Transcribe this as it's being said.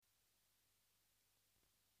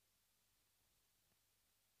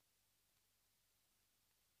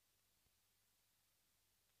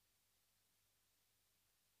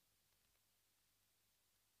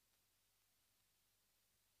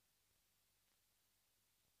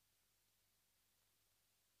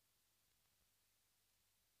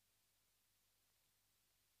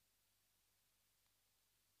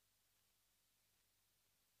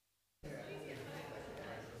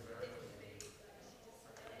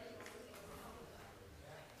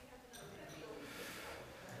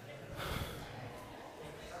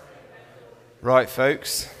Right,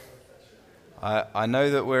 folks. I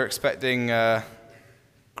know that we're expecting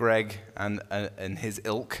Greg and his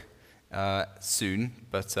ilk soon,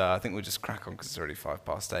 but I think we'll just crack on because it's already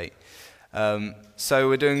 8:05. So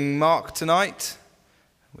we're doing Mark tonight,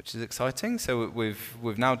 which is exciting. So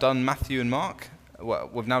we've now done Matthew and Mark.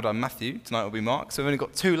 Well, we've now done Matthew. Tonight will be Mark. So we've only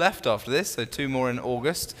got 2 left after this. So 2 more in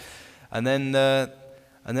August, and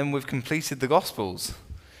then we've completed the Gospels,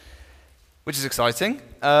 which is exciting.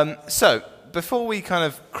 So before we kind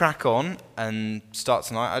of crack on and start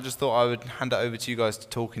tonight, I just thought I would hand it over to you guys to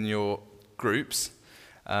talk in your groups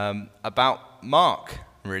about Mark,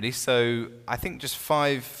 really. So I think just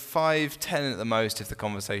 5-10 at the most if the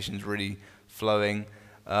conversation's really flowing.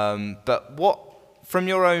 But from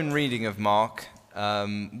your own reading of Mark,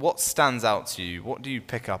 what stands out to you? What do you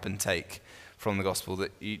pick up and take from the Gospel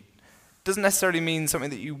that doesn't necessarily mean something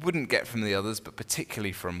that you wouldn't get from the others, but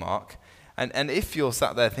particularly from Mark? And if you're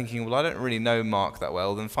sat there thinking, well, I don't really know Mark that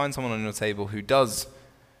well, then find someone on your table who does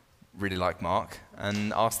really like Mark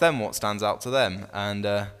and ask them what stands out to them. And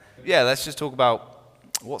let's just talk about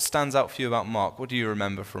what stands out for you about Mark. What do you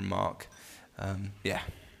remember from Mark? Well,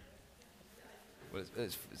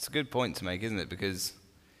 it's a good point to make, isn't it? Because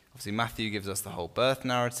obviously Matthew gives us the whole birth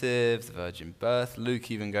narrative, the virgin birth. Luke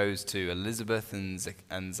even goes to Elizabeth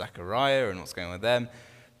and Zechariah and what's going on with them.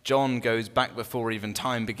 John goes back before even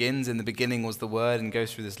time begins. In the beginning was the Word, and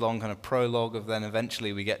goes through this long kind of prologue of then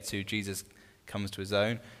eventually we get to Jesus comes to his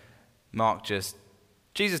own. Mark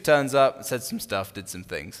Jesus turns up, said some stuff, did some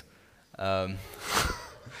things. And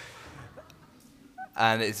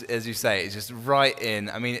it's, as you say, it's just right in.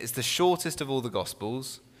 I mean, it's the shortest of all the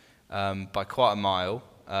Gospels by quite a mile.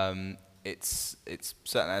 It's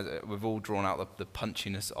certainly, we've all drawn out the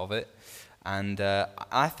punchiness of it. And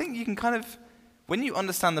I think you can kind of, when you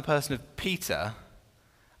understand the person of Peter,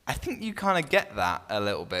 I think you kind of get that a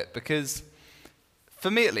little bit, because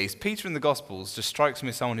for me at least, Peter in the Gospels just strikes me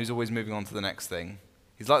as someone who's always moving on to the next thing.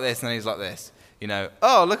 He's like this and then he's like this.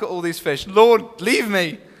 Oh, look at all these fish. Lord, leave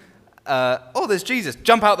me. There's Jesus.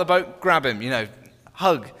 Jump out the boat, grab him,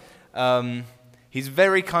 hug. He's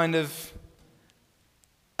very kind of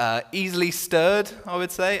easily stirred, I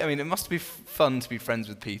would say. I mean, it must be fun to be friends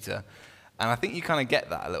with Peter. And I think you kind of get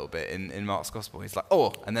that a little bit in Mark's Gospel. He's like,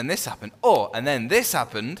 and then this happened. And then this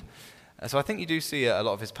happened. So I think you do see a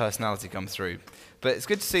lot of his personality come through. But it's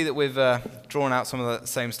good to see that we've drawn out some of the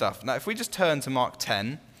same stuff. Now, if we just turn to Mark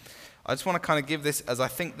 10, I just want to kind of give this as, I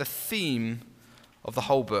think, the theme of the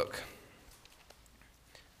whole book.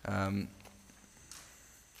 In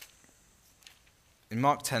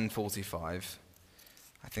Mark 10:45,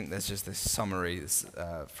 I think there's just this summary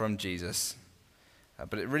from Jesus.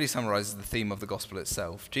 But it really summarizes the theme of the gospel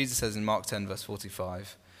itself. Jesus says in Mark 10, verse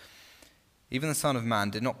 45, "Even the Son of Man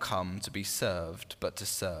did not come to be served, but to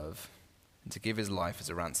serve, and to give his life as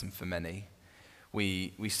a ransom for many."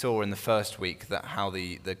 We saw in the first week that how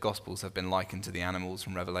the Gospels have been likened to the animals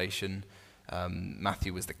from Revelation.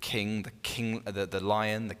 Matthew was the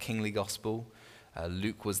lion, the kingly gospel.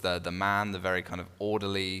 Luke was the man, the very kind of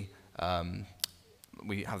orderly.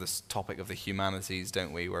 We have this topic of the humanities,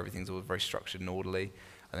 don't we, where everything's all very structured and orderly.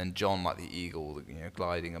 And then John, like the eagle,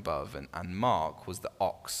 gliding above. And Mark was the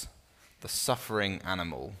ox, the suffering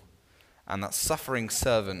animal. And that suffering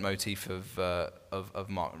servant motif of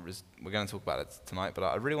Mark, we're going to talk about it tonight, but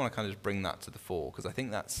I really want to kind of just bring that to the fore, because I think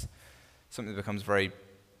that's something that becomes very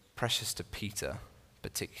precious to Peter,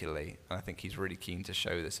 particularly. And I think he's really keen to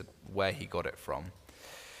show this, where he got it from.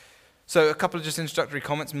 So a couple of just introductory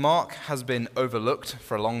comments. Mark has been overlooked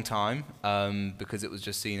for a long time because it was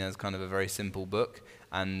just seen as kind of a very simple book.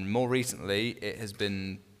 And more recently, it has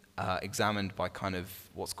been examined by kind of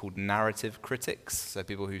what's called narrative critics. So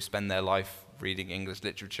people who spend their life reading English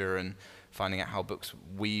literature and finding out how books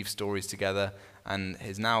weave stories together. And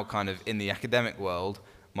is now kind of, in the academic world,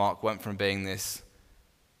 Mark went from being this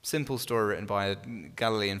simple story written by a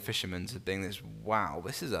Galilean fisherman to being this, wow,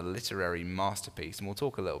 this is a literary masterpiece. And we'll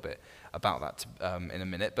talk a little bit about that in a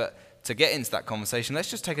minute. But to get into that conversation, let's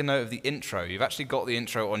just take a note of the intro. You've actually got the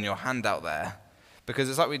intro on your handout there, because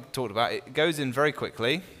it's like we talked about. It goes in very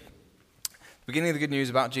quickly. Beginning of the good news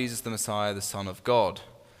about Jesus the Messiah, the Son of God.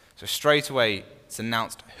 So straight away, it's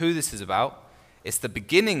announced who this is about. It's the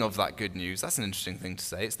beginning of that good news. That's an interesting thing to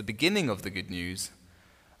say. It's the beginning of the good news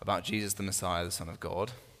about Jesus the Messiah, the Son of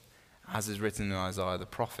God. As is written in Isaiah the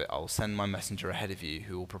prophet, "I will send my messenger ahead of you,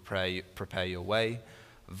 who will prepare your way.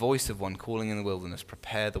 Voice of one calling in the wilderness,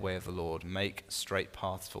 prepare the way of the Lord, make straight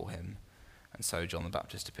paths for him." And so John the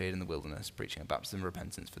Baptist appeared in the wilderness, preaching a baptism of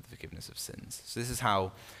repentance for the forgiveness of sins. So this is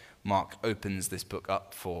how Mark opens this book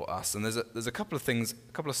up for us. And there's a couple of things,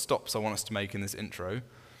 a couple of stops I want us to make in this intro.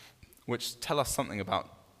 which tell us something about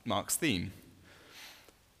Mark's theme.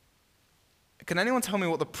 Can anyone tell me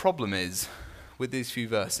what the problem is with these few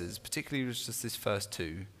verses, particularly with just this first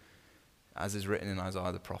two, as is written in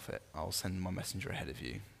Isaiah the prophet? I'll send my messenger ahead of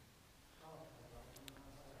you.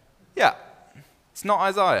 Yeah, it's not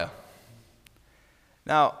Isaiah.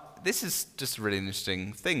 Now, this is just a really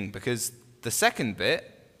interesting thing, because the second bit,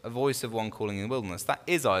 a voice of one calling in the wilderness, that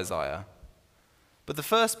is Isaiah. But the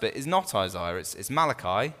first bit is not Isaiah, it's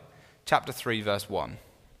Malachi, chapter 3, verse 1.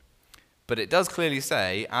 But it does clearly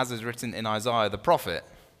say, as is written in Isaiah the prophet.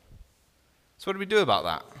 So what do we do about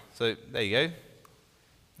that? So there you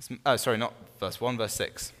go. Sorry, not verse 1, verse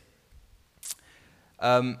 6.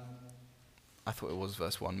 I thought it was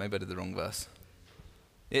verse 1. Maybe I did the wrong verse.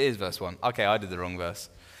 It is verse 1. Okay, I did the wrong verse.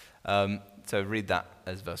 So read that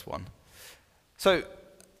as verse 1. So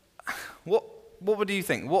what do you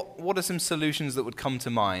think? What are some solutions that would come to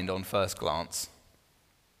mind on first glance?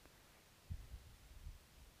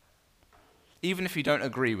 Even if you don't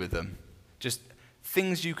agree with them, just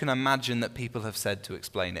things you can imagine that people have said to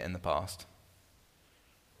explain it in the past.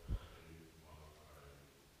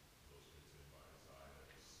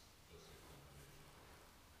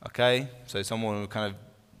 Okay, so someone will kind of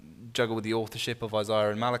juggle with the authorship of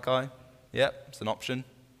Isaiah and Malachi. Yep, it's an option.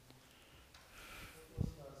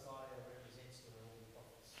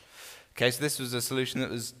 Okay, so this was a solution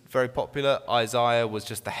that was very popular. Isaiah was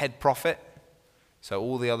just the head prophet. So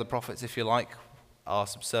all the other prophets, if you like, are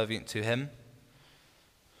subservient to him.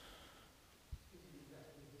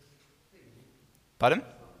 Pardon?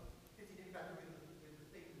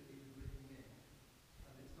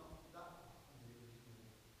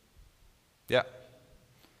 Yeah.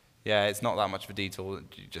 Yeah, it's not that much of a detour.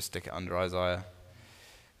 You just stick it under Isaiah.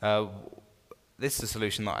 This is a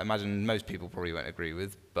solution that I imagine most people probably won't agree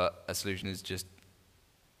with, but a solution is just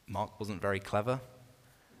Mark wasn't very clever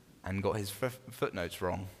and got his footnotes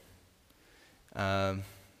wrong. That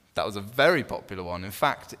was a very popular one. In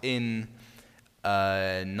fact, in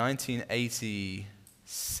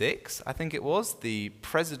 1986, I think it was, the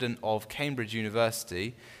president of Cambridge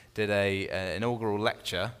University did an inaugural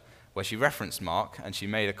lecture where she referenced Mark and she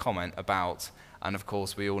made a comment about, and of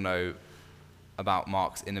course we all know about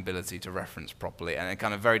Mark's inability to reference properly, and a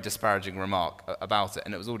kind of very disparaging remark about it,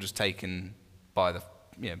 and it was all just taken by the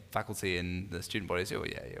faculty and the student body. So,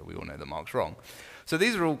 yeah, we all know that Mark's wrong. So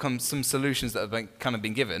these are all some solutions that have kind of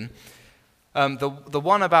been given. The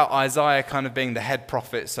one about Isaiah kind of being the head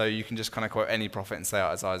prophet, so you can just kind of quote any prophet and say it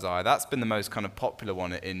as Isaiah, that's been the most kind of popular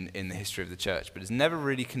one in the history of the church, but it's never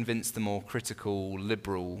really convinced the more critical,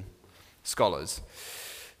 liberal scholars.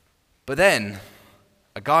 But then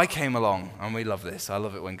a guy came along, and we love this. I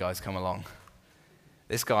love it when guys come along.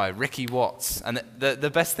 This guy, Ricky Watts. And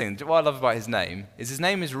the best thing, what I love about his name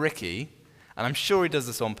is Ricky, and I'm sure he does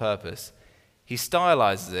this on purpose. He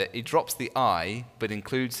stylizes it, he drops the I, but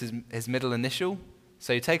includes his middle initial.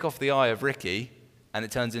 So you take off the I of Ricky, and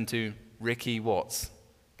it turns into Ricky Watts.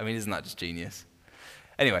 I mean, isn't that just genius?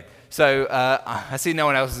 Anyway, so I see no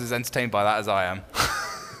one else is as entertained by that as I am.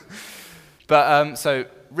 But so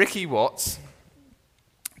Ricky Watts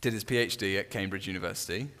did his PhD at Cambridge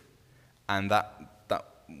University, and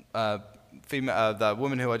the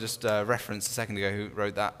woman who I just referenced a second ago who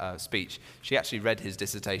wrote that speech, she actually read his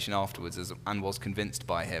dissertation afterwards and was convinced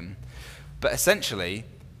by him. But essentially,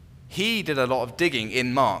 he did a lot of digging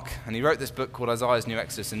in Mark, and he wrote this book called Isaiah's New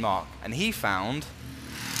Exodus in Mark, and he found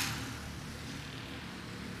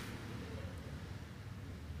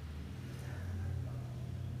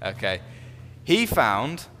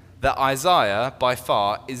that Isaiah, by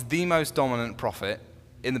far, is the most dominant prophet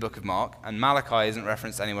in the book of Mark, and Malachi isn't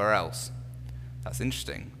referenced anywhere else. That's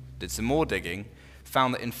interesting. Did some more digging,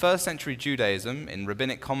 found that in first century Judaism, in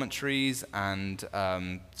rabbinic commentaries and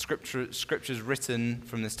scriptures written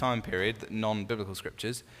from this time period, non-biblical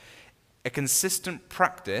scriptures, a consistent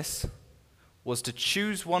practice was to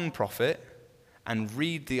choose one prophet and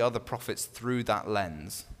read the other prophets through that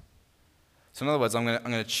lens. So in other words, I'm going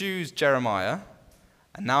to choose Jeremiah,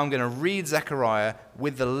 and now I'm going to read Zechariah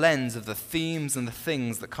with the lens of the themes and the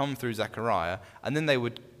things that come through Zechariah, and then they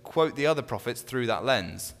would quote the other prophets through that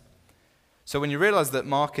lens. So when you realize that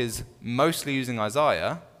Mark is mostly using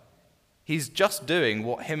Isaiah, he's just doing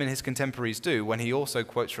what him and his contemporaries do when he also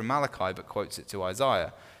quotes from Malachi but quotes it to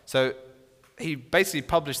Isaiah. So he basically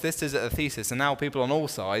published this as a thesis, and now people on all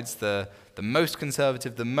sides, the most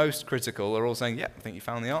conservative, the most critical, are all saying, yeah, I think you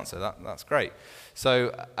found the answer. That's great.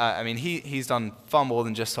 So, he's done far more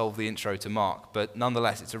than just solve the intro to Mark, but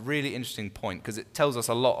nonetheless, it's a really interesting point because it tells us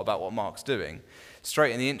a lot about what Mark's doing.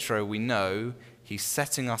 Straight in the intro, we know he's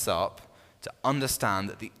setting us up to understand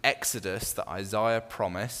that the Exodus that Isaiah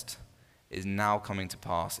promised is now coming to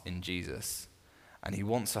pass in Jesus. And he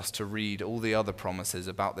wants us to read all the other promises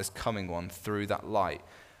about this coming one through that light.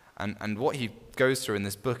 And what he goes through in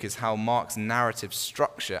this book is how Mark's narrative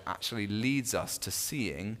structure actually leads us to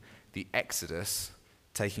seeing the Exodus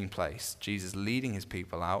taking place. Jesus leading his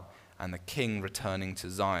people out and the king returning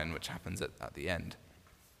to Zion, which happens at the end.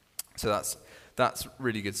 So that's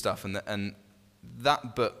really good stuff. And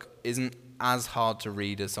that book isn't as hard to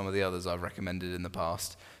read as some of the others I've recommended in the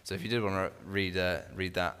past. So if you did want to read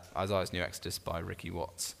that, Isaiah's New Exodus by Ricky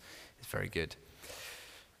Watts, it's very good.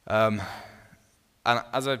 And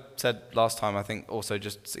as I said last time, I think also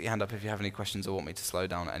just stick your hand up if you have any questions or want me to slow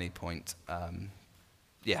down at any point.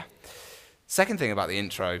 Second thing about the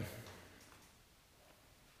intro,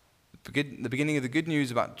 the beginning of the good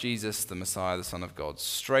news about Jesus, the Messiah, the Son of God.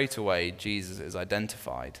 Straight away, Jesus is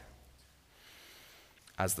identified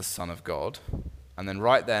as the Son of God. And then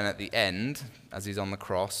right then at the end, as he's on the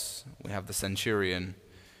cross, we have the centurion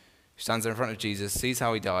who stands there in front of Jesus, sees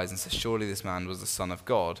how he dies, and says, surely this man was the Son of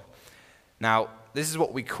God. Now, this is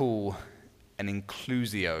what we call an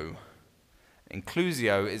inclusio.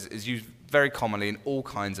 Inclusio is used very commonly in all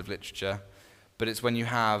kinds of literature, but it's when you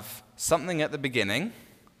have something at the beginning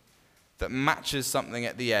that matches something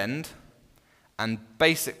at the end, and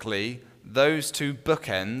basically those two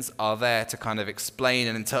bookends are there to kind of explain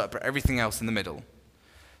and interpret everything else in the middle.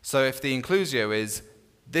 So if the inclusio is,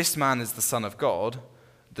 this man is the Son of God,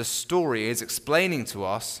 the story is explaining to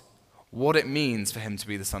us what it means for him to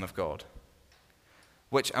be the Son of God.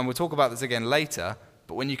 And we'll talk about this again later,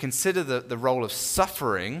 but when you consider the role of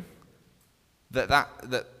suffering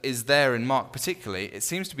that is there in Mark particularly, it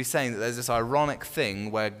seems to be saying that there's this ironic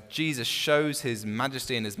thing where Jesus shows his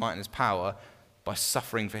majesty and his might and his power by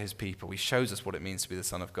suffering for his people. He shows us what it means to be the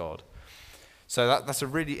Son of God. So that's a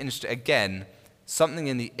really interesting, again, something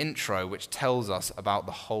in the intro which tells us about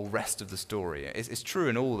the whole rest of the story. It's true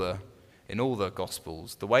in all the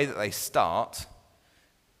Gospels. The way that they start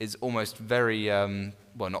is almost very,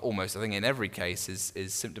 not almost, I think in every case,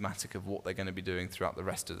 is symptomatic of what they're going to be doing throughout the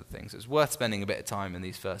rest of the things. So it's worth spending a bit of time in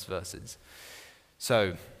these first verses.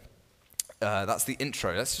 So that's the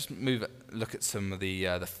intro. Let's just look at some of the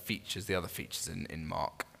other features in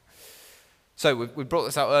Mark. So we brought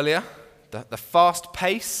this out earlier, the fast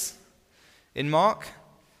pace in Mark.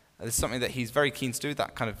 This is something that he's very keen to do,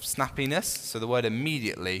 that kind of snappiness. So the word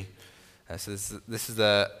immediately. I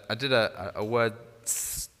did a word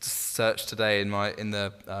search today in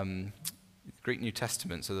the Greek New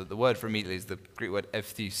Testament, so that the word for immediately is the Greek word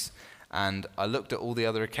ephthes, and I looked at all the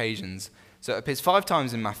other occasions. So it appears 5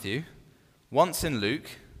 times in Matthew, once in Luke,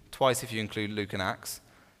 twice if you include Luke and Acts,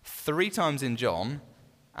 3 times in John,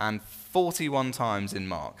 and 41 times in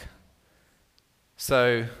Mark.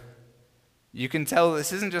 So you can tell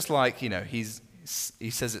this isn't just like, he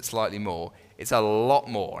says it slightly more. It's a lot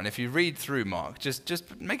more. And if you read through Mark, just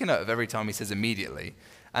make a note of every time he says immediately.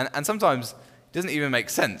 And sometimes it doesn't even make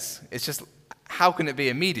sense. It's just, how can it be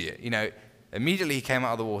immediate? Immediately he came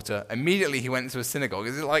out of the water. Immediately he went into a synagogue.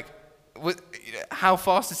 Is it like, how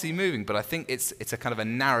fast is he moving? But I think it's a kind of a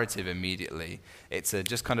narrative immediately. It's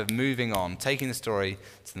just kind of moving on, taking the story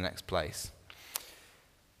to the next place.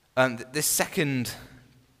 This second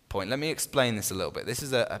point, let me explain this a little bit. This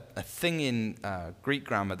is a thing in Greek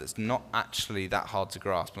grammar that's not actually that hard to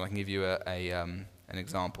grasp, and I can give you an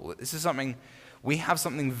example. This is we have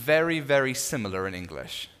something very, very similar in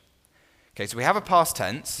English. Okay, so we have a past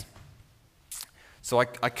tense. So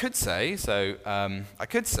I could say,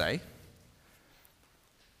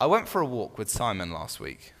 I went for a walk with Simon last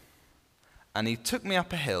week, and he took me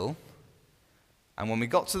up a hill, and when we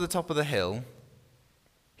got to the top of the hill,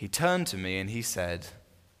 he turned to me and he said,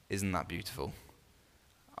 "Isn't that beautiful?"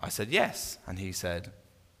 I said, "Yes." And he said,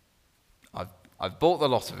 I've bought the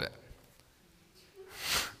lot of it.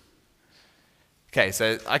 Okay,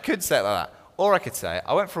 so I could say it like that. Or I could say,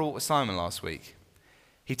 I went for a walk with Simon last week.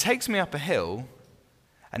 He takes me up a hill,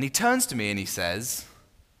 and he turns to me and he says,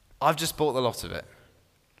 "I've just bought the lot of it."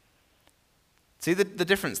 See, the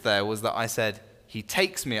difference there was that I said, he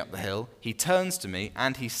takes me up the hill, he turns to me,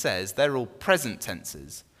 and he says, they're all present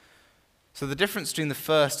tenses. So the difference between the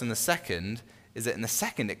first and the second is that in the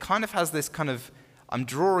second, it kind of has this kind of, I'm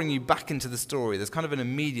drawing you back into the story. There's kind of an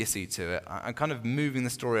immediacy to it. I'm kind of moving the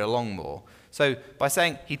story along more. So by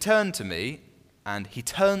saying, he turned to me, and he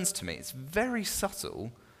turns to me, it's very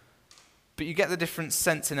subtle, but you get the different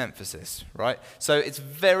sense and emphasis, right? So it's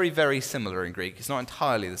very, very similar in Greek. It's not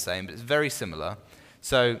entirely the same, but it's very similar.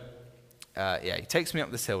 So, he takes me up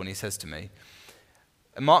this hill, and he says to me,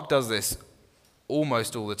 and Mark does this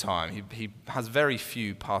almost all the time. He has very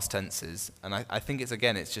few past tenses, and I think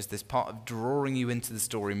it's just this part of drawing you into the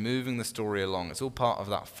story, moving the story along. It's all part of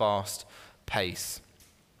that fast pace.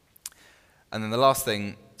 And then the last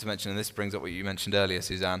thing to mention, and this brings up what you mentioned earlier,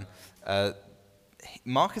 Suzanne,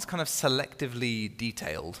 Mark is kind of selectively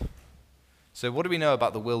detailed. So what do we know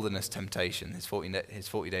about the wilderness temptation, his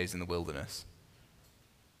 40 days in the wilderness?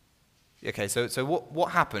 Okay, so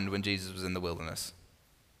what happened when Jesus was in the wilderness?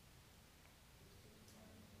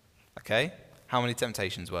 Okay, how many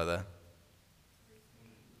temptations were there?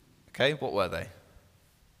 Okay, what were they?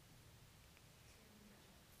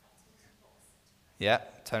 Yeah,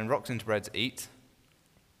 turn rocks into bread to eat.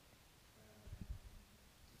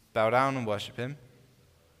 Bow down and worship him.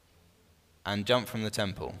 And jump from the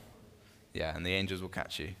temple. Yeah, and the angels will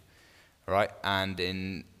catch you. All right,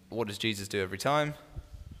 and what does Jesus do every time?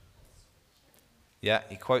 Yeah,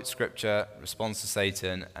 he quotes scripture, responds to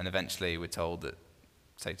Satan, and eventually we're told that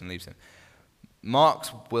Satan leaves him.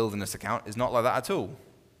 Mark's wilderness account is not like that at all.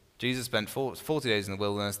 Jesus spent 40 days in the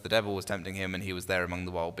wilderness, the devil was tempting him, and he was there among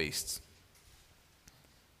the wild beasts.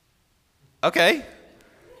 Okay,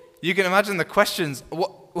 you can imagine the questions.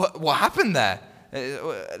 What happened there?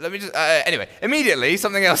 Let me just. Anyway, immediately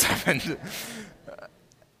something else happened.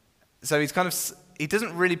 So he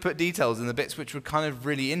doesn't really put details in the bits which would kind of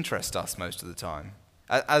really interest us most of the time.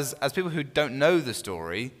 As people who don't know the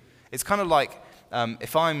story, it's kind of like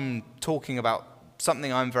if I'm talking about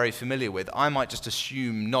something I'm very familiar with, I might just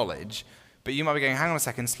assume knowledge, but you might be going, hang on a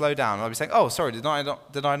second, slow down. And I'll be saying, oh, sorry, did I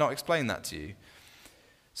not explain that to you?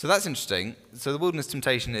 So that's interesting. So the wilderness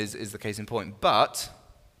temptation is the case in point. But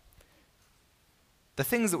the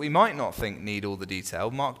things that we might not think need all the detail,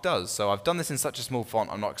 Mark does. So I've done this in such a small font,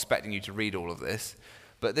 I'm not expecting you to read all of this.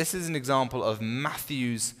 But this is an example of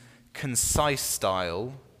Matthew's concise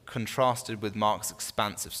style contrasted with Mark's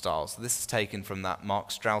expansive style. So this is taken from that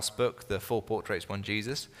Mark Strauss book, The Four Portraits, One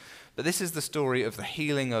Jesus. But this is the story of the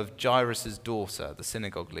healing of Jairus' daughter, the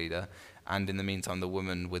synagogue leader, and in the meantime, the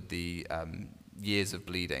woman with the years of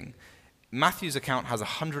bleeding. Matthew's account has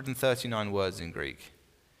 139 words in Greek,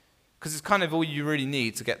 because it's kind of all you really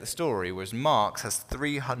need to get the story, whereas Mark's has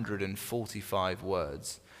 345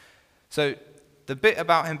 words. So the bit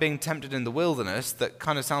about him being tempted in the wilderness that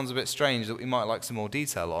kind of sounds a bit strange that we might like some more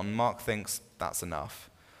detail on, Mark thinks that's enough.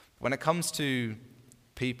 When it comes to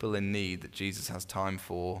people in need that Jesus has time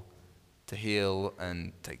for to heal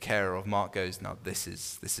and take care of, Mark goes, no, this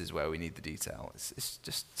is where we need the detail. It's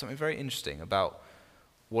just something very interesting about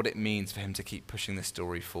what it means for him to keep pushing this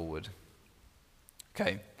story forward.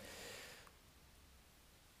 Okay.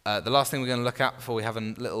 The last thing we're going to look at before we have a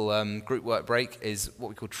little group work break is what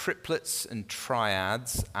we call triplets and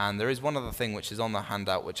triads. And there is one other thing which is on the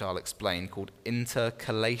handout which I'll explain called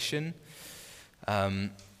intercalation. The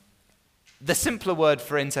simpler word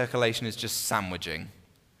for intercalation is just sandwiching.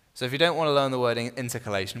 So if you don't want to learn the word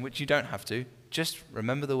intercalation, which you don't have to, just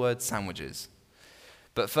remember the word sandwiches.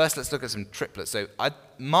 But first let's look at some triplets. So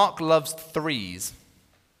Mark loves threes.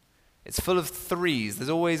 It's full of threes. There's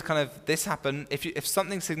always kind of this happen. If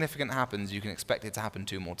something significant happens, you can expect it to happen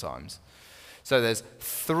 2 more times. So there's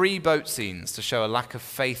 3 boat scenes to show a lack of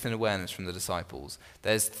faith and awareness from the disciples.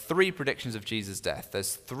 There's 3 predictions of Jesus' death.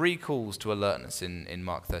 There's 3 calls to alertness in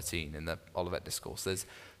Mark 13 in the Olivet Discourse. There's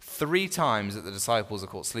 3 times that the disciples are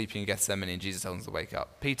caught sleeping in Gethsemane and Jesus tells them to wake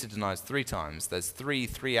up. Peter denies 3 times. There's 3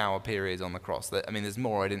 3-hour periods on the cross. There's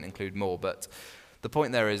more. I didn't include more. But the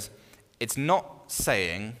point there is it's not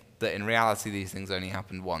saying that in reality these things only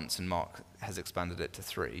happened once and Mark has expanded it to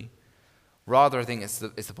 3. Rather, I think it's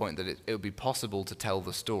the point that it would be possible to tell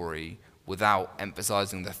the story without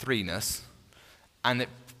emphasizing the 3-ness, and it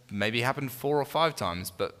maybe happened 4 or 5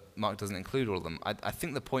 times, but Mark doesn't include all of them. I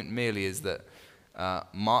think the point merely is that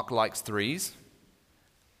Mark likes 3s,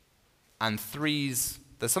 and 3s,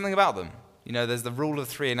 there's something about them. You know, there's the rule of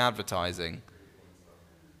 3 in advertising.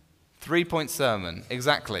 3-point sermon,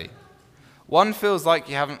 exactly. One feels like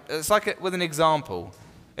you haven't, it's like with an example.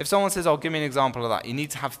 If someone says, oh, give me an example of that, you need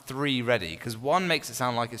to have 3 ready, because 1 makes it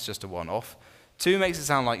sound like it's just a one-off, 2 makes it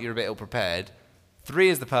sound like you're a bit ill-prepared, 3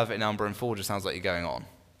 is the perfect number, and 4 just sounds like you're going on.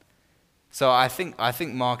 So I think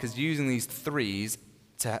Mark is using these 3s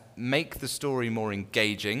to make the story more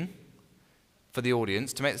engaging for the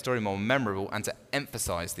audience, to make the story more memorable, and to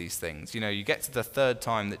emphasize these things. You know, you get to the 3rd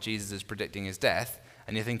time that Jesus is predicting his death,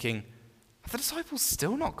 and you're thinking, have the disciples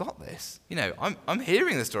still not got this? You know, I'm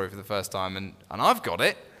hearing the story for the first time, and I've got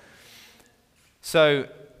it. So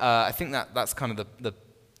I think that's kind of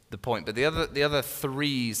the point. But the other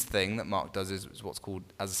 3s thing that Mark does is what's called,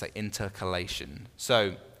 as I say, intercalation.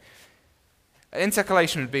 So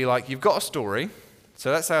intercalation would be like you've got a story.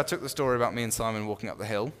 So let's say I took the story about me and Simon walking up the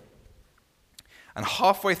hill, and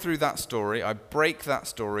halfway through that story, I break that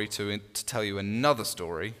story to tell you another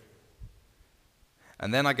story,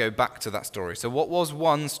 and then I go back to that story. So what was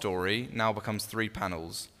one story now becomes 3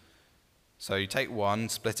 panels. So you take one,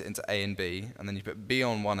 split it into A and B, and then you put B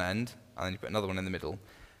on one end, and then you put another one in the middle.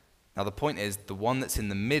 Now the point is, the one that's in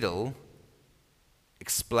the middle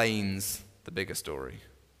explains the bigger story.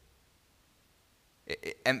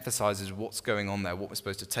 It emphasizes what's going on there, what we're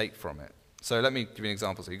supposed to take from it. So let me give you an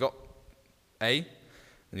example. So you got A,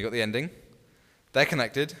 and you got the ending. They're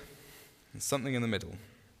connected, and something in the middle.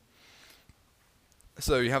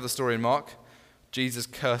 So you have the story in Mark. Jesus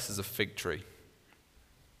curses a fig tree.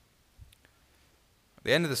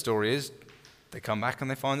 The end of the story is they come back and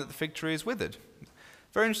they find that the fig tree is withered.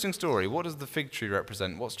 Very interesting story. What does the fig tree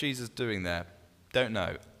represent? What's Jesus doing there? Don't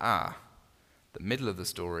know. The middle of the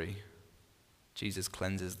story, Jesus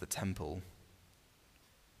cleanses the temple.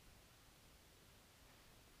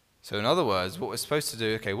 So in other words, what we're supposed to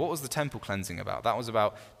do, what was the temple cleansing about? That was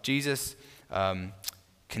about Jesus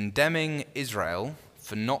condemning Israel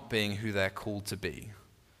for not being who they're called to be,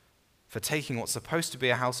 for taking what's supposed to be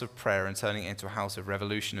a house of prayer and turning it into a house of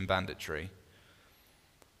revolution and banditry.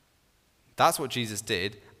 That's what Jesus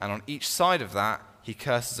did, and on each side of that, he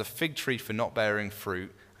curses a fig tree for not bearing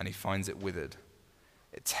fruit, and he finds it withered.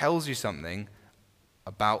 It tells you something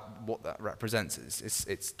about what that represents.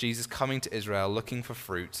 It's Jesus coming to Israel looking for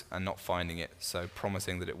fruit and not finding it, so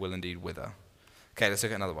promising that it will indeed wither. Okay, let's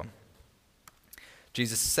look at another one.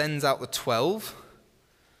 Jesus sends out the 12,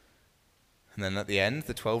 and then at the end,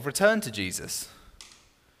 the 12 return to Jesus.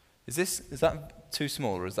 Is that too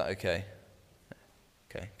small, or is that okay?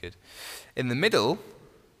 Okay, good. In the middle,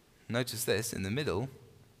 notice this, in the middle,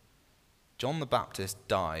 John the Baptist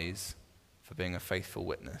dies for being a faithful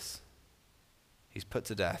witness. He's put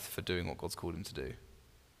to death for doing what God's called him to do.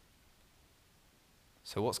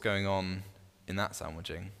 So what's going on in that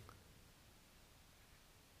sandwiching?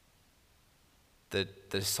 The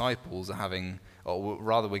disciples are having, or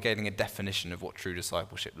rather we're getting a definition of what true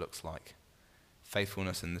discipleship looks like.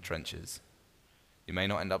 Faithfulness in the trenches. You may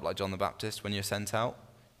not end up like John the Baptist when you're sent out.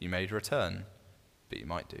 You may return, but you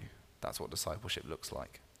might do. That's what discipleship looks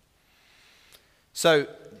like. So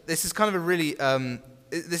this is kind of a really,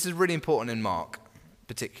 this is really important in Mark,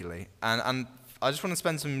 particularly. And I just want to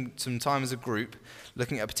spend some time as a group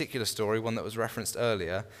looking at a particular story, one that was referenced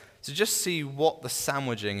earlier, to just see what the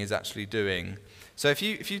sandwiching is actually doing. So if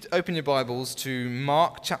you open your Bibles to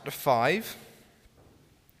Mark chapter 5,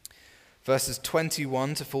 verses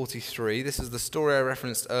 21 to 43, this is the story I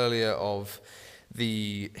referenced earlier of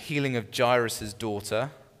the healing of Jairus'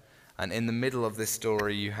 daughter. And in the middle of this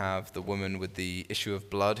story, you have the woman with the issue of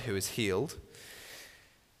blood who is healed.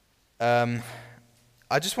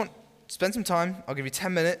 I just want to spend some time. I'll give you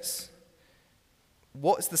 10 minutes.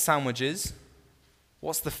 What's the sandwiches?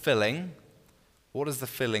 What's the filling? What does the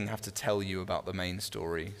filling have to tell you about the main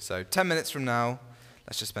story? So 10 minutes from now,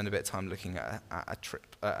 let's just spend a bit of time looking at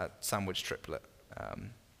a sandwich triplet.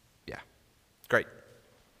 Great.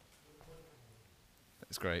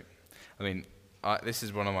 That's great. I mean, this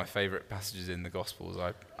is one of my favorite passages in the Gospels.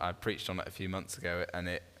 I preached on it a few months ago, and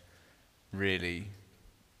it really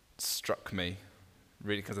struck me,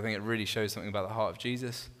 really, because I think it really shows something about the heart of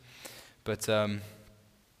Jesus. But I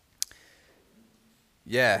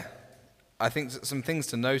think some things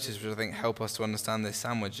to notice which I think help us to understand this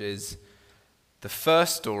sandwich is the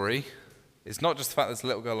first story is not just the fact there's a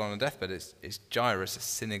little girl on a deathbed, it's Jairus, a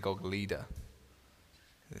synagogue leader.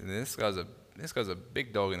 And this guy's a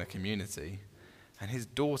big dog in the community, and his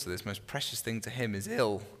daughter, this most precious thing to him, is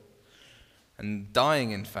ill and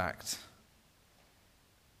dying, in fact.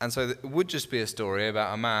 And so it would just be a story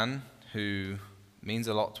about a man who means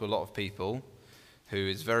a lot to a lot of people, who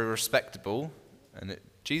is very respectable, and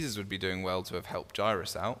Jesus would be doing well to have helped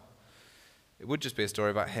Jairus out. It would just be a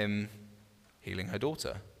story about him healing her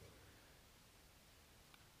daughter.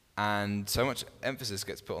 And so much emphasis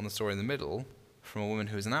gets put on the story in the middle from a woman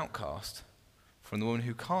who is an outcast, from the woman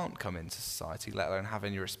who can't come into society, let alone have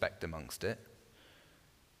any respect amongst it.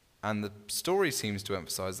 And the story seems to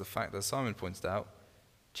emphasize the fact that, as Simon pointed out,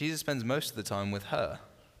 Jesus spends most of the time with her.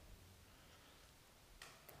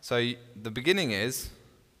 So the beginning is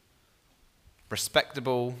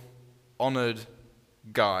respectable, honored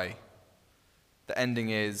guy. The ending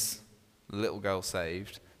is little girl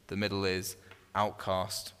saved. The middle is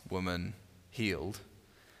outcast woman healed.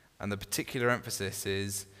 And the particular emphasis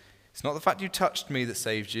is, it's not the fact you touched me that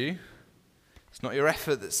saved you. It's not your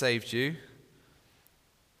effort that saved you.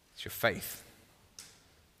 It's your faith.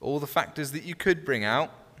 All the factors that you could bring out,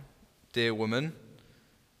 dear woman,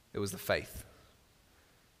 it was the faith.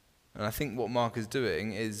 And I think what Mark is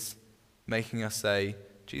doing is making us say,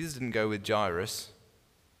 Jesus didn't go with Jairus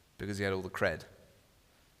because he had all the cred,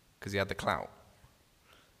 because he had the clout.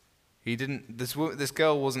 He didn't. This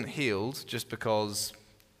girl wasn't healed just because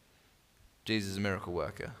Jesus is a miracle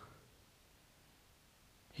worker.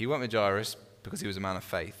 He went with Jairus because he was a man of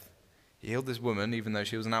faith. He healed this woman even though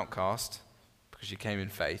she was an outcast because she came in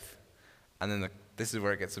faith. And then this is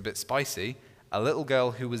where it gets a bit spicy. A little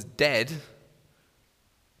girl who was dead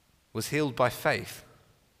was healed by faith.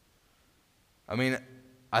 I mean,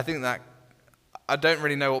 I think that, I don't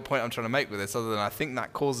really know what point I'm trying to make with this, other than I think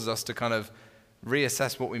that causes us to kind of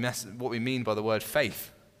reassess what we mean by the word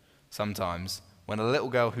faith sometimes, when a little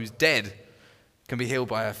girl who's dead can be healed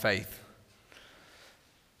by her faith.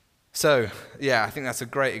 So, yeah, I think that's a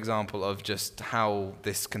great example of just how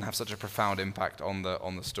this can have such a profound impact on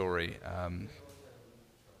the story.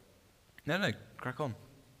 No, crack on.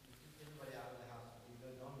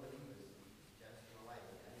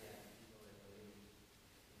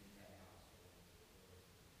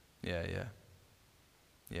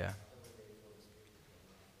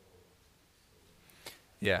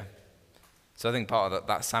 Yeah. So I think part of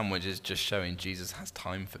that sandwich is just showing Jesus has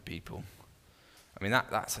time for people. I mean,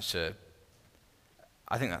 that's such a...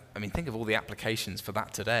 think of all the applications for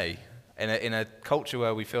that today. In a culture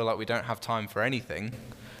where we feel like we don't have time for anything.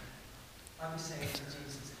 I'm saying to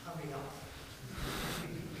Jesus, hurry up.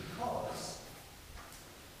 Because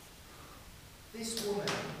this woman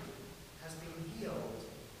has been healed.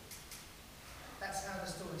 That's how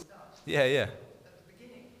the story starts. Yeah. At the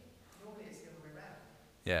beginning, normally it's the other way around.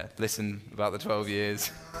 Yeah, listen about the 12 years.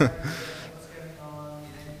 What's going on?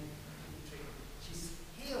 She's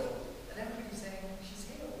healed. And everybody's saying she's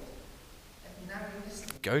healed. And now you're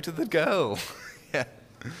listening. Go to the girl. Yeah.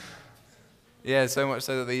 Yeah, so much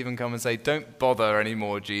so that they even come and say, don't bother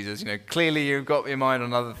anymore, Jesus. Clearly you've got your mind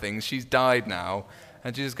on other things. She's died now.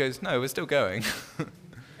 And Jesus goes, no, we're still going.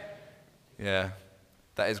 Yeah,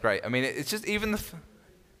 that is great. I mean, it's just even the...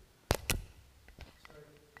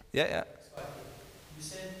 Yeah. You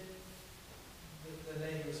said the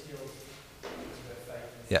lady was healed because of her faith.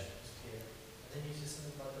 Yeah. And then you said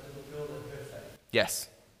something about the little girl and her faith. Yes.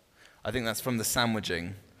 I think that's from the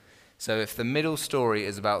sandwiching. So if the middle story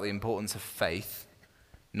is about the importance of faith,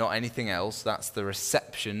 not anything else, that's the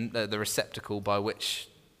receptacle by which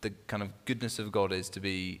the kind of goodness of God is to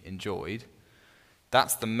be enjoyed.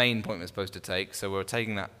 That's the main point we're supposed to take. So we're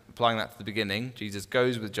taking that, applying that to the beginning. Jesus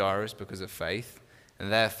goes with Jairus because of faith,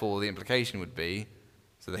 and therefore the implication would be,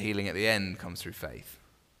 so the healing at the end comes through faith.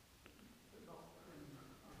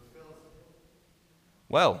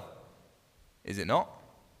 Well, is it not?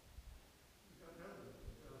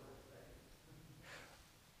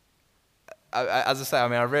 As I say,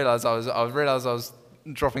 I realised I was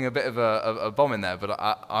dropping a bit of a bomb in there, but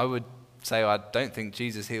I would say I don't think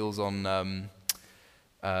Jesus heals on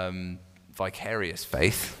vicarious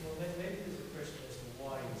faith. Well, maybe there's a question as to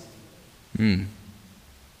why he's healed.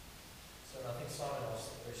 So I think Simon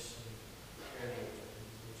asked the question earlier,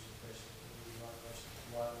 which is the question, the right question,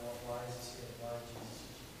 why is this healed? Why is Jesus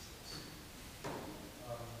using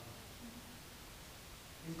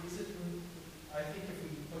this? I think if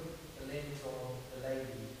we put the lens on the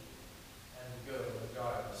lady and the girl, the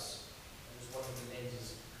Jairus, and just one of the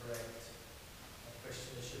lenses correct, the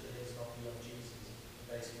question is, should the lens not be on Jesus? And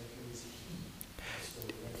basically, who is he in the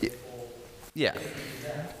story? And therefore, Yeah. if we do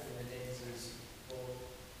that, then the lens is, well,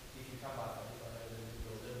 if you come by faith, I know that the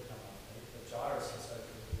girl didn't come by faith, but Jairus and so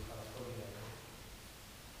forth will kind of pulling on him.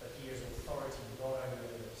 But he has authority not only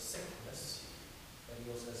over sickness, but he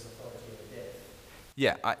also has authority over death.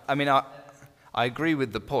 Yeah, I agree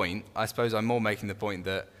with the point. I suppose I'm more making the point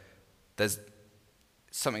that there's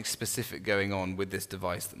something specific going on with this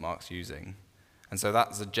device that Mark's using. And so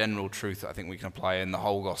that's a general truth that I think we can apply in the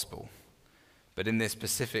whole gospel. But in this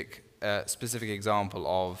specific example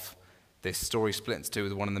of this story split into two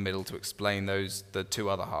with one in the middle to explain the two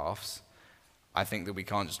other halves, I think that we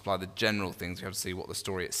can't just apply the general things. We have to see what the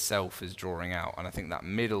story itself is drawing out. And I think that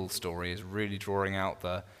middle story is really drawing out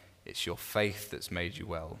it's your faith that's made you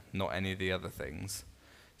well, not any of the other things.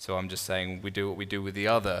 So I'm just saying we do what we do with the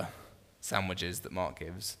other sandwiches that Mark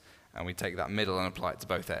gives, and we take that middle and apply it to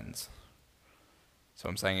both ends. So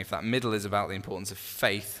I'm saying if that middle is about the importance of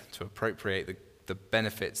faith to appropriate the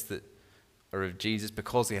benefits that are of Jesus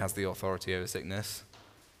because he has the authority over sickness,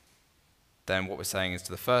 then what we're saying is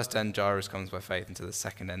to the first end, Jairus comes by faith, and to the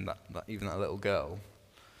second end, even that little girl.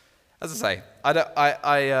 As I say,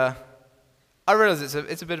 I realise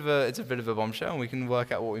it's a bit of a bombshell, and we can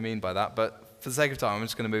work out what we mean by that. But for the sake of time, I'm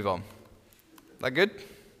just going to move on. That good?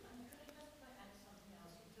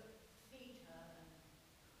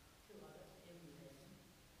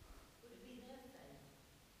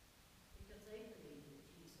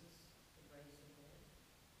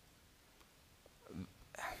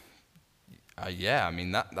 Yeah, I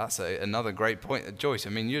mean, that's another great point. Joyce, I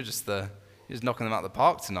mean, you're just knocking them out of the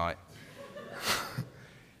park tonight.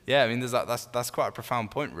 Yeah, I mean, that's quite a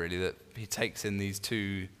profound point, really, that he takes in these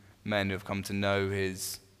two men who have come to know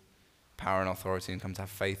his power and authority and come to have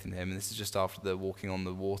faith in him. And this is just after the walking on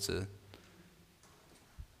the water.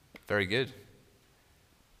 Very good.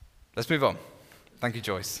 Let's move on. Thank you,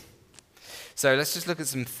 Joyce. So let's just look at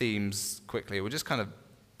some themes quickly. We'll just kind of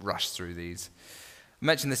rush through these. I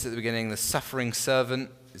mentioned this at the beginning, the suffering servant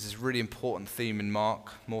is this really important theme in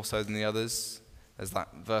Mark, more so than the others. There's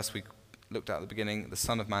that verse we looked at the beginning, the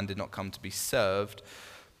Son of Man did not come to be served,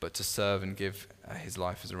 but to serve and give his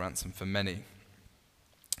life as a ransom for many.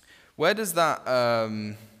 Where does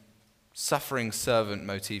that suffering servant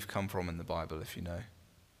motif come from in the Bible, if you know?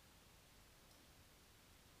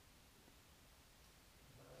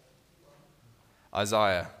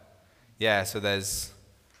 Isaiah. Yeah, so there's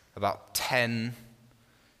about 10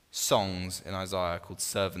 songs in Isaiah called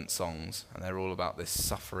servant songs, and they're all about this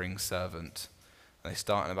suffering servant. And they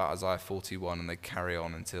start in about Isaiah 41 and they carry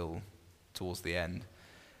on until towards the end.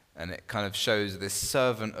 And it kind of shows this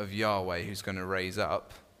servant of Yahweh who's going to raise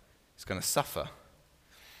up, is going to suffer.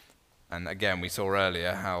 And again, we saw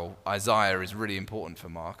earlier how Isaiah is really important for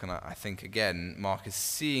Mark. And I think, again, Mark is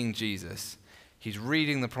seeing Jesus. He's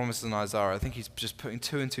reading the promises in Isaiah. I think he's just putting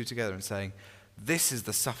two and two together and saying, this is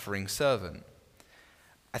the suffering servant.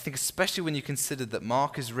 I think especially when you consider that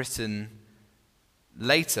Mark is written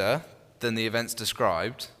later than the events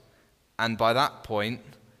described, and by that point,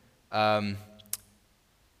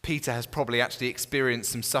 Peter has probably actually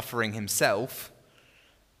experienced some suffering himself.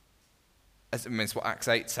 It's what Acts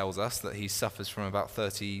 8 tells us, that he suffers from about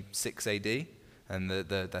 36 AD, and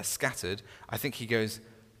they're scattered. I think he goes,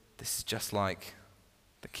 this is just like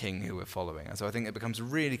the king who we're following. And so I think it becomes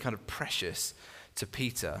really kind of precious to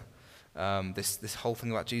Peter, this whole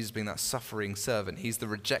thing about Jesus being that suffering servant. He's the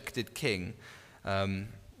rejected king.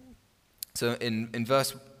 So in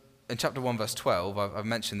chapter 1, verse 12, I've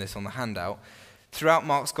mentioned this on the handout. Throughout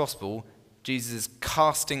Mark's gospel, Jesus is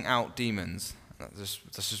casting out demons. That's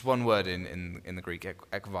just one word in the Greek,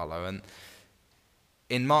 ekvalo. And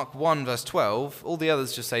in Mark 1, verse 12, all the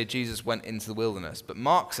others just say Jesus went into the wilderness. But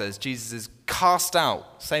Mark says Jesus is cast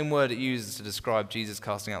out. Same word it uses to describe Jesus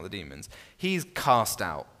casting out the demons. He's cast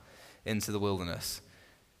out into the wilderness.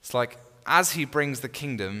 It's like as he brings the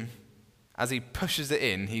kingdom, as he pushes it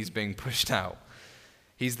in, he's being pushed out.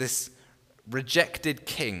 He's this rejected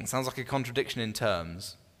king. Sounds like a contradiction in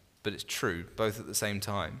terms, but it's true, both at the same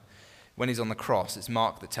time. When he's on the cross, it's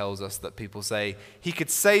Mark that tells us that people say he could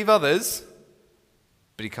save others,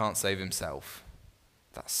 but he can't save himself.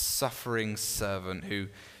 That suffering servant who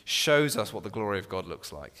shows us what the glory of God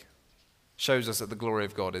looks like. Shows us that the glory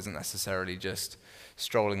of God isn't necessarily just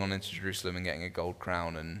strolling on into Jerusalem and getting a gold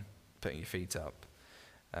crown and putting your feet up.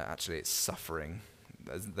 Actually, it's suffering.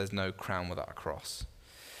 There's no crown without a cross.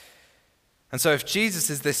 And so if Jesus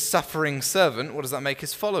is this suffering servant, what does that make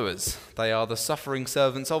his followers? They are the suffering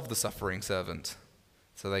servants of the suffering servant.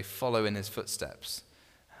 So they follow in his footsteps,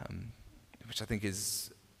 which I think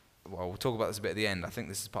is, well, we'll talk about this a bit at the end. I think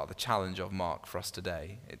this is part of the challenge of Mark for us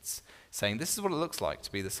today. It's saying this is what it looks like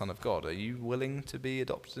to be the Son of God. Are you willing to be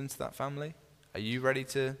adopted into that family? Are you ready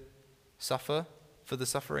to suffer for the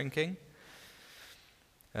suffering king?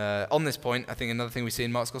 On this point, I think another thing we see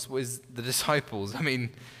in Mark's gospel is the disciples. I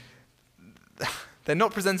mean, they're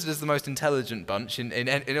not presented as the most intelligent bunch in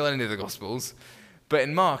any of the Gospels, but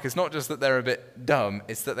in Mark, it's not just that they're a bit dumb,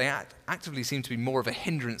 it's that they actively seem to be more of a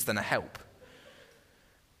hindrance than a help.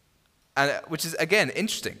 And which is, again,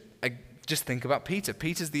 interesting. Just think about Peter.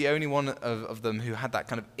 Peter's the only one of them who had that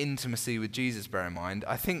kind of intimacy with Jesus, bear in mind.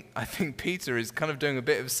 I think Peter is kind of doing a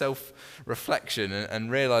bit of self-reflection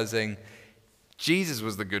and realizing Jesus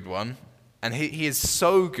was the good one, and he is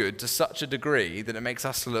so good to such a degree that it makes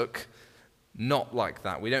us look not like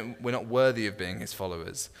that. We're not worthy of being his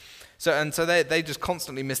followers. So they just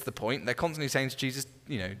constantly miss the point. They're constantly saying to Jesus,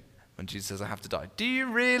 when Jesus says, I have to die, do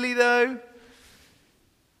you really though?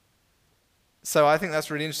 So I think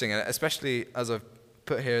that's really interesting, and especially as I've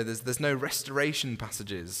put here, there's no restoration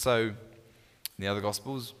passages. So in the other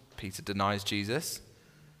Gospels, Peter denies Jesus,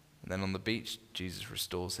 and then on the beach, Jesus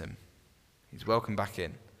restores him. He's welcomed back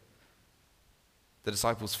in. The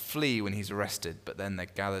disciples flee when he's arrested, but then they're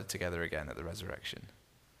gathered together again at the resurrection.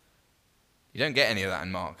 You don't get any of that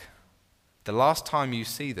in Mark. The last time you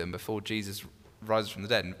see them before Jesus rises from the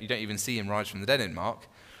dead, and you don't even see him rise from the dead in Mark,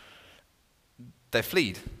 they're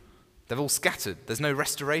fleed. They've all scattered. There's no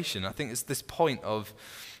restoration. I think it's this point of,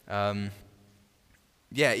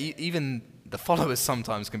 even the followers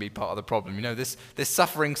sometimes can be part of the problem. This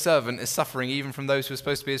suffering servant is suffering even from those who are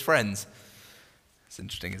supposed to be his friends. It's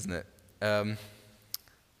interesting, isn't it? I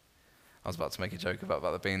was about to make a joke about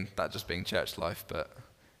that just being church life, but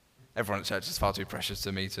everyone at church is far too precious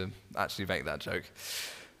to me to actually make that joke.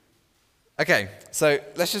 Okay, so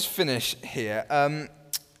let's just finish here. I'm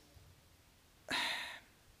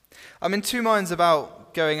in two minds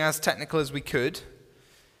about going as technical as we could.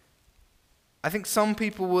 I think some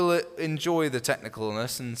people will enjoy the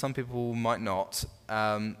technicalness and some people might not.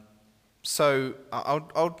 So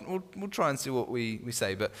we'll try and see what we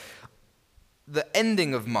say. But the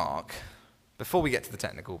ending of Mark, before we get to the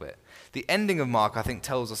technical bit, the ending of Mark, I think,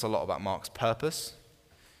 tells us a lot about Mark's purpose.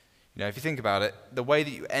 You know, if you think about it, the way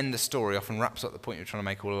that you end a story often wraps up the point you're trying to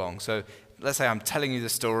make all along. So let's say I'm telling you the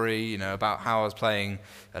story, you know, about how I was playing,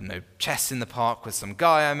 I don't know, chess in the park with some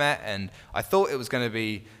guy I met, and I thought it was going to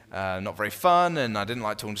be not very fun, and I didn't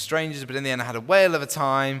like talking to strangers, but in the end I had a whale of a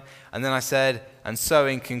time. And then I said, and so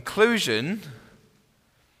in conclusion,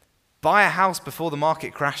 buy a house before the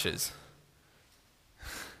market crashes.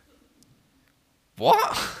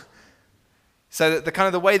 What? So the kind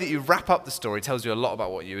of the way that you wrap up the story tells you a lot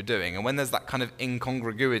about what you were doing. And when there's that kind of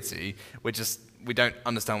incongruity, we don't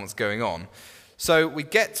understand what's going on. So we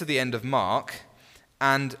get to the end of Mark,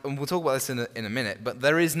 and we'll talk about this in a minute, but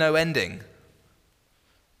there is no ending.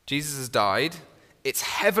 Jesus has died. It's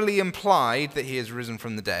heavily implied that he has risen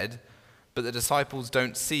from the dead, but the disciples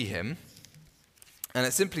don't see him. And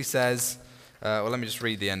it simply says, let me just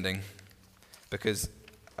read the ending, because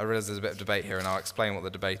I realize there's a bit of debate here, and I'll explain what the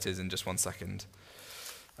debate is in just one second.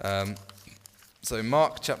 So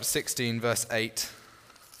Mark chapter 16, verse 8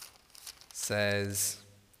 says,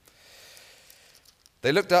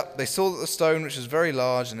 "They looked up, they saw that the stone, which was very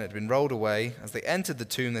large and had been rolled away. As they entered the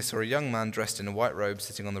tomb, they saw a young man dressed in a white robe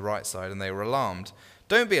sitting on the right side, and they were alarmed.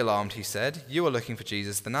 'Don't be alarmed,' he said. 'You are looking for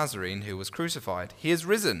Jesus the Nazarene, who was crucified. He is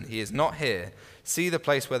risen. He is not here. See the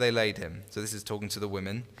place where they laid him.'" So this is talking to the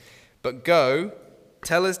women. "But go,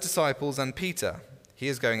 tell his disciples and Peter, he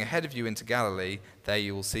is going ahead of you into Galilee. There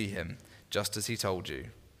you will see him, just as he told you."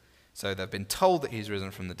 So they've been told that he's risen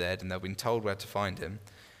from the dead, and they've been told where to find him.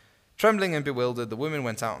 Trembling and bewildered, the women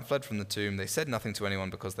went out and fled from the tomb. They said nothing to anyone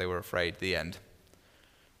because they were afraid. The end.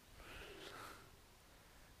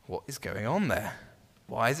 What is going on there?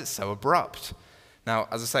 Why is it so abrupt? Now,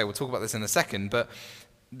 as I say, we'll talk about this in a second, but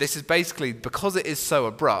this is basically, because it is so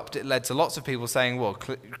abrupt, it led to lots of people saying, well,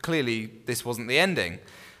 clearly this wasn't the ending.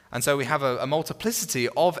 And so we have a multiplicity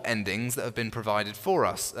of endings that have been provided for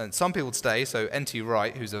us. And some people today, so N.T.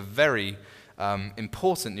 Wright, who's a very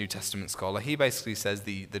important New Testament scholar, he basically says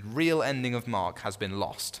the real ending of Mark has been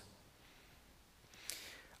lost.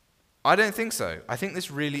 I don't think so. I think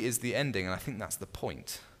this really is the ending, and I think that's the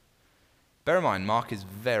point. Bear in mind, Mark is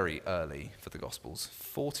very early for the Gospels,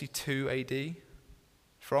 42 AD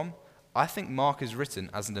from. I think Mark is written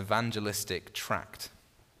as an evangelistic tract.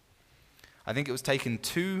 I think it was taken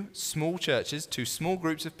two small churches, two small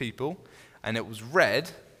groups of people, and it was read,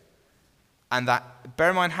 and that, bear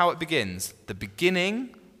in mind how it begins, the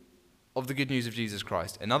beginning of the good news of Jesus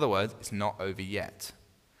Christ. In other words, it's not over yet.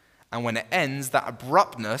 And when it ends, that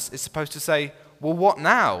abruptness is supposed to say, well, what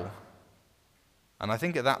now? And I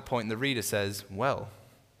think at that point the reader says, well,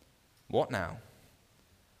 what now?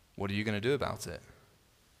 What are you going to do about it?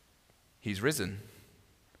 He's risen.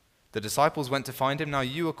 The disciples went to find him. Now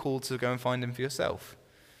you are called to go and find him for yourself.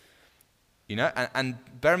 You know, and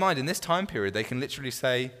bear in mind, in this time period, they can literally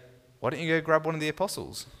say, why don't you go grab one of the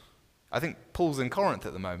apostles? I think Paul's in Corinth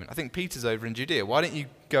at the moment. I think Peter's over in Judea. Why don't you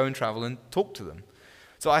go and travel and talk to them?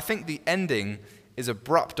 So I think the ending is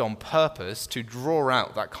abrupt on purpose to draw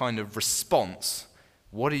out that kind of response.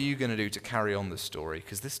 What are you going to do to carry on this story?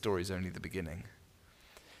 Because this story is only the beginning.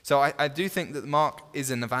 So I do think that Mark is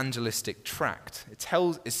an evangelistic tract.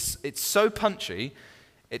 It's so punchy.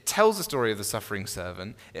 It tells the story of the suffering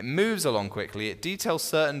servant. It moves along quickly. It details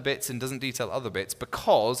certain bits and doesn't detail other bits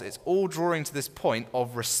because it's all drawing to this point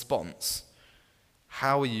of response.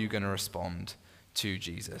 How are you going to respond to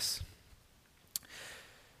Jesus?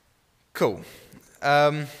 Cool.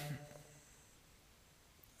 How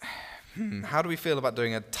do we feel about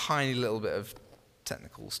doing a tiny little bit of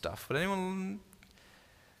technical stuff? Would anyone...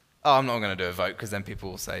 Oh, I'm not going to do a vote because then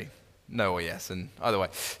people will say no or yes, and either way.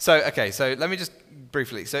 So let me just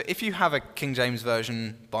briefly. So if you have a King James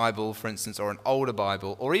Version Bible, for instance, or an older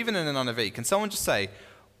Bible, or even in an NIV, can someone just say,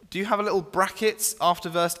 do you have a little brackets after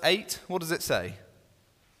verse 8? What does it say?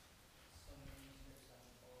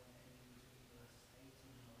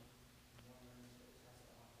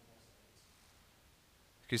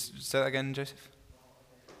 Can you say that again, Joseph?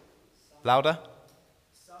 Louder?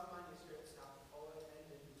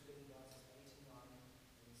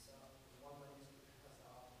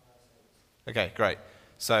 Okay, great.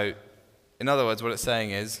 So, in other words, what it's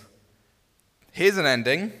saying is, here's an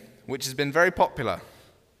ending which has been very popular,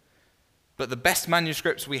 but the best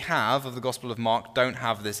manuscripts we have of the Gospel of Mark don't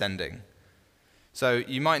have this ending. So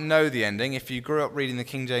you might know the ending if you grew up reading the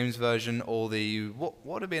King James Version or the, what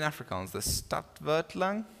would it be in Afrikaans? The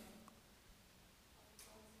Stadvertaling?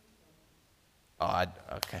 Oh,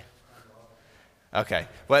 okay. Okay.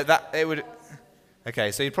 Well, it would.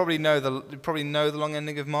 Okay, so you probably know the long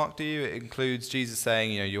ending of Mark, do you? It includes Jesus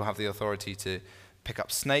saying, you'll have the authority to pick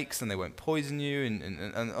up snakes and they won't poison you,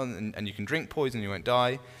 and you can drink poison and you won't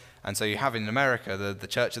die. And so you have in America the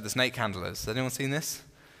Church of the Snake Handlers. Has anyone seen this?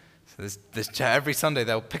 So every Sunday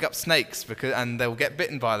they'll pick up snakes and they'll get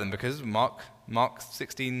bitten by them because Mark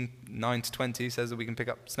 16:9-20 says that we can pick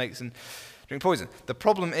up snakes and drink poison. The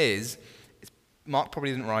problem is Mark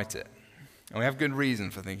probably didn't write it. And we have good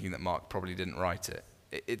reason for thinking that Mark probably didn't write it.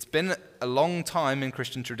 It's been a long time in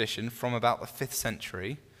Christian tradition, from about the 5th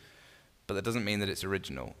century, but that doesn't mean that it's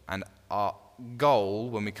original. And our goal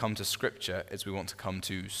when we come to Scripture is we want to come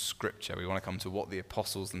to Scripture. We want to come to what the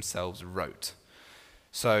apostles themselves wrote.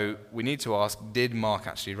 So we need to ask, did Mark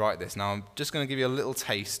actually write this? Now I'm just going to give you a little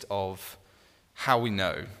taste of how we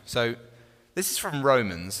know. So this is from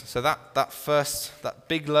Romans. So that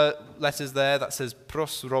big letters there, that says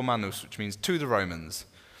pros Romanus, which means to the Romans.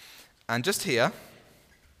 And just here,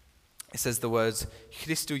 it says the words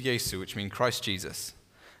Christou Jesu, which means Christ Jesus.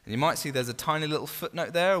 And you might see there's a tiny little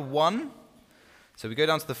footnote there, 1. So we go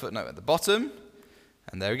down to the footnote at the bottom,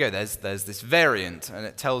 and there we go. There's this variant, and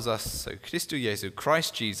it tells us, so Christou Jesu,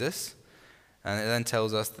 Christ Jesus, and it then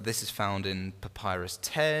tells us that this is found in Papyrus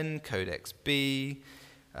 10, Codex B,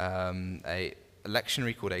 a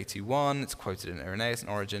lectionary called 81. It's quoted in Irenaeus and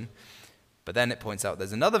Origen. But then it points out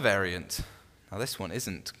there's another variant. Now this one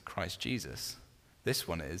isn't Christ Jesus. This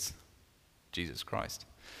one is Jesus Christ.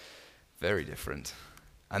 Very different.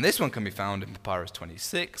 And this one can be found in Papyrus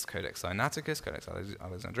 26, Codex Sinaiticus, Codex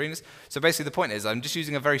Alexandrinus. So basically the point is, I'm just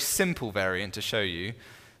using a very simple variant to show you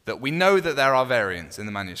that we know that there are variants in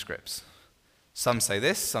the manuscripts. Some say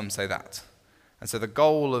this, some say that. And so the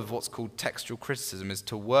goal of what's called textual criticism is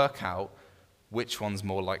to work out which one's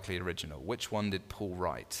more likely original, which one did Paul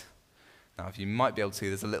write. Now, if you might be able to see,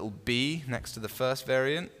 there's a little B next to the first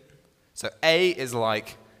variant. So A is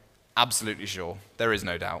like, absolutely sure, there is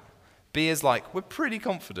no doubt. B is like, we're pretty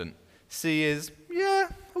confident. C is, yeah,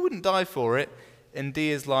 I wouldn't die for it. And D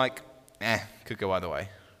is like, could go either way.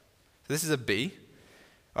 So this is a B.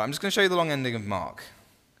 All right, I'm just going to show you the long ending of Mark.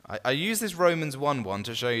 I use this Romans 1:1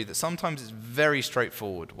 to show you that sometimes it's very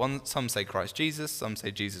straightforward. Some say Christ Jesus, some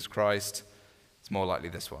say Jesus Christ. It's more likely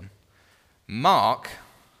this one. Mark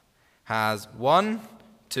has 1,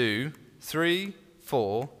 2, 3,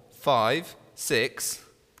 4, 5, 6,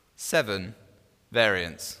 7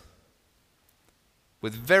 variants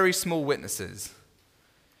with very small witnesses.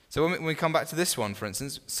 So when we come back to this one, for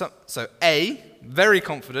instance, so A, very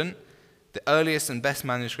confident, the earliest and best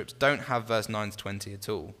manuscripts don't have verse 9-20 at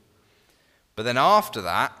all. But then after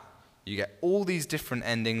that, you get all these different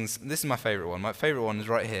endings. This is my favorite one. My favorite one is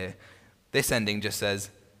right here. This ending just says,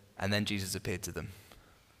 and then Jesus appeared to them.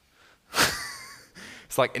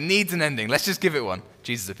 It's like, it needs an ending. Let's just give it one.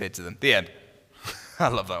 Jesus appeared to them. The end. I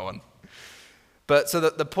love that one. But so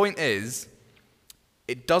the point is,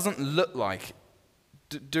 it doesn't look like,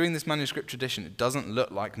 doing this manuscript tradition, it doesn't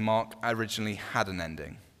look like Mark originally had an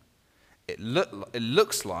ending. It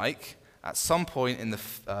looks like at some point in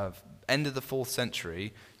the end of the 4th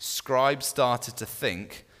century, scribes started to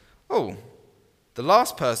think, oh, the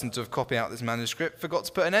last person to have copied out this manuscript forgot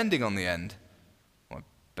to put an ending on the end. Well,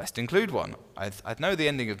 best include one. I know the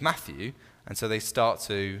ending of Matthew, and so they start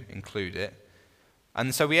to include it.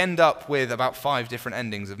 And so we end up with about 5 different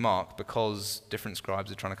endings of Mark because different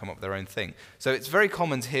scribes are trying to come up with their own thing. So it's very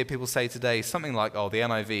common to hear people say today something like, oh, the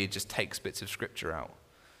NIV just takes bits of scripture out.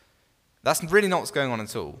 That's really not what's going on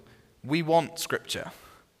at all. We want scripture.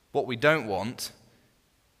 What we don't want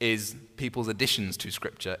is people's additions to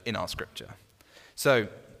scripture in our scripture. So,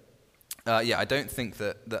 I don't think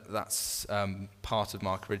that's part of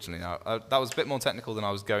Mark originally. Now, that was a bit more technical than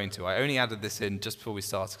I was going to. I only added this in just before we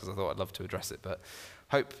started because I thought I'd love to address it, but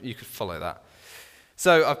hope you could follow that.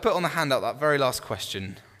 So I've put on the handout that very last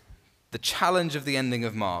question. The challenge of the ending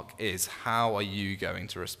of Mark is, how are you going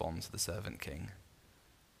to respond to the servant king?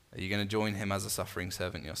 Are you going to join him as a suffering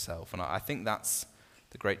servant yourself? And I think that's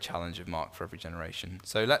the great challenge of Mark for every generation.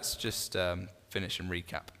 So let's just finish and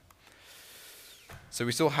recap. So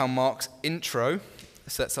we saw how Mark's intro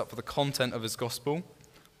sets up for the content of his gospel.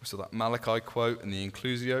 We saw that Malachi quote and the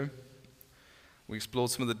inclusio. We explored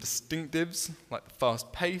some of the distinctives, like the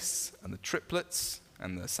fast pace and the triplets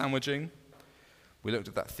and the sandwiching. We looked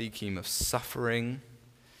at that theme of suffering,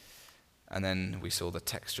 and then we saw the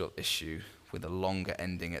textual issue with a longer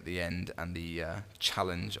ending at the end and the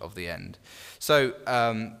challenge of the end. So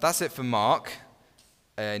that's it for Mark.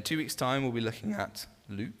 In 2 weeks' time, we'll be looking at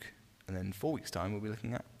Luke, and then in 4 weeks' time, we'll be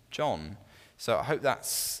looking at John. So I hope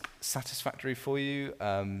that's satisfactory for you.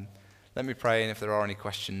 Let me pray, and if there are any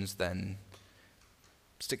questions, then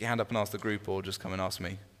stick your hand up and ask the group, or just come and ask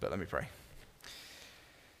me. But let me pray.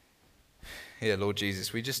 Yeah, Lord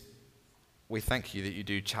Jesus, we thank you that you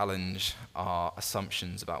do challenge our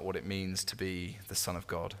assumptions about what it means to be the Son of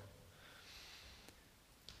God.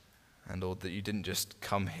 And Lord, that you didn't just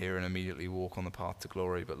come here and immediately walk on the path to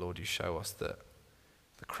glory, but Lord, you show us that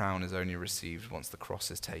the crown is only received once the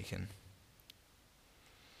cross is taken.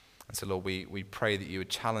 And so Lord, we pray that you would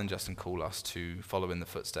challenge us and call us to follow in the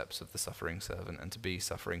footsteps of the suffering servant and to be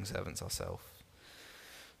suffering servants ourselves.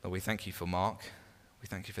 Lord, we thank you for Mark. We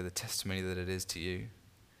thank you for the testimony that it is to you.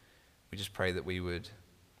 We just pray that we would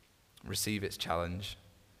receive its challenge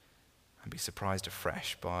and be surprised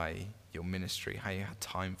afresh by your ministry, how you had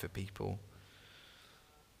time for people.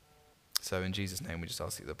 So in Jesus' name, we just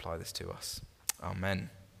ask that you apply this to us. Amen.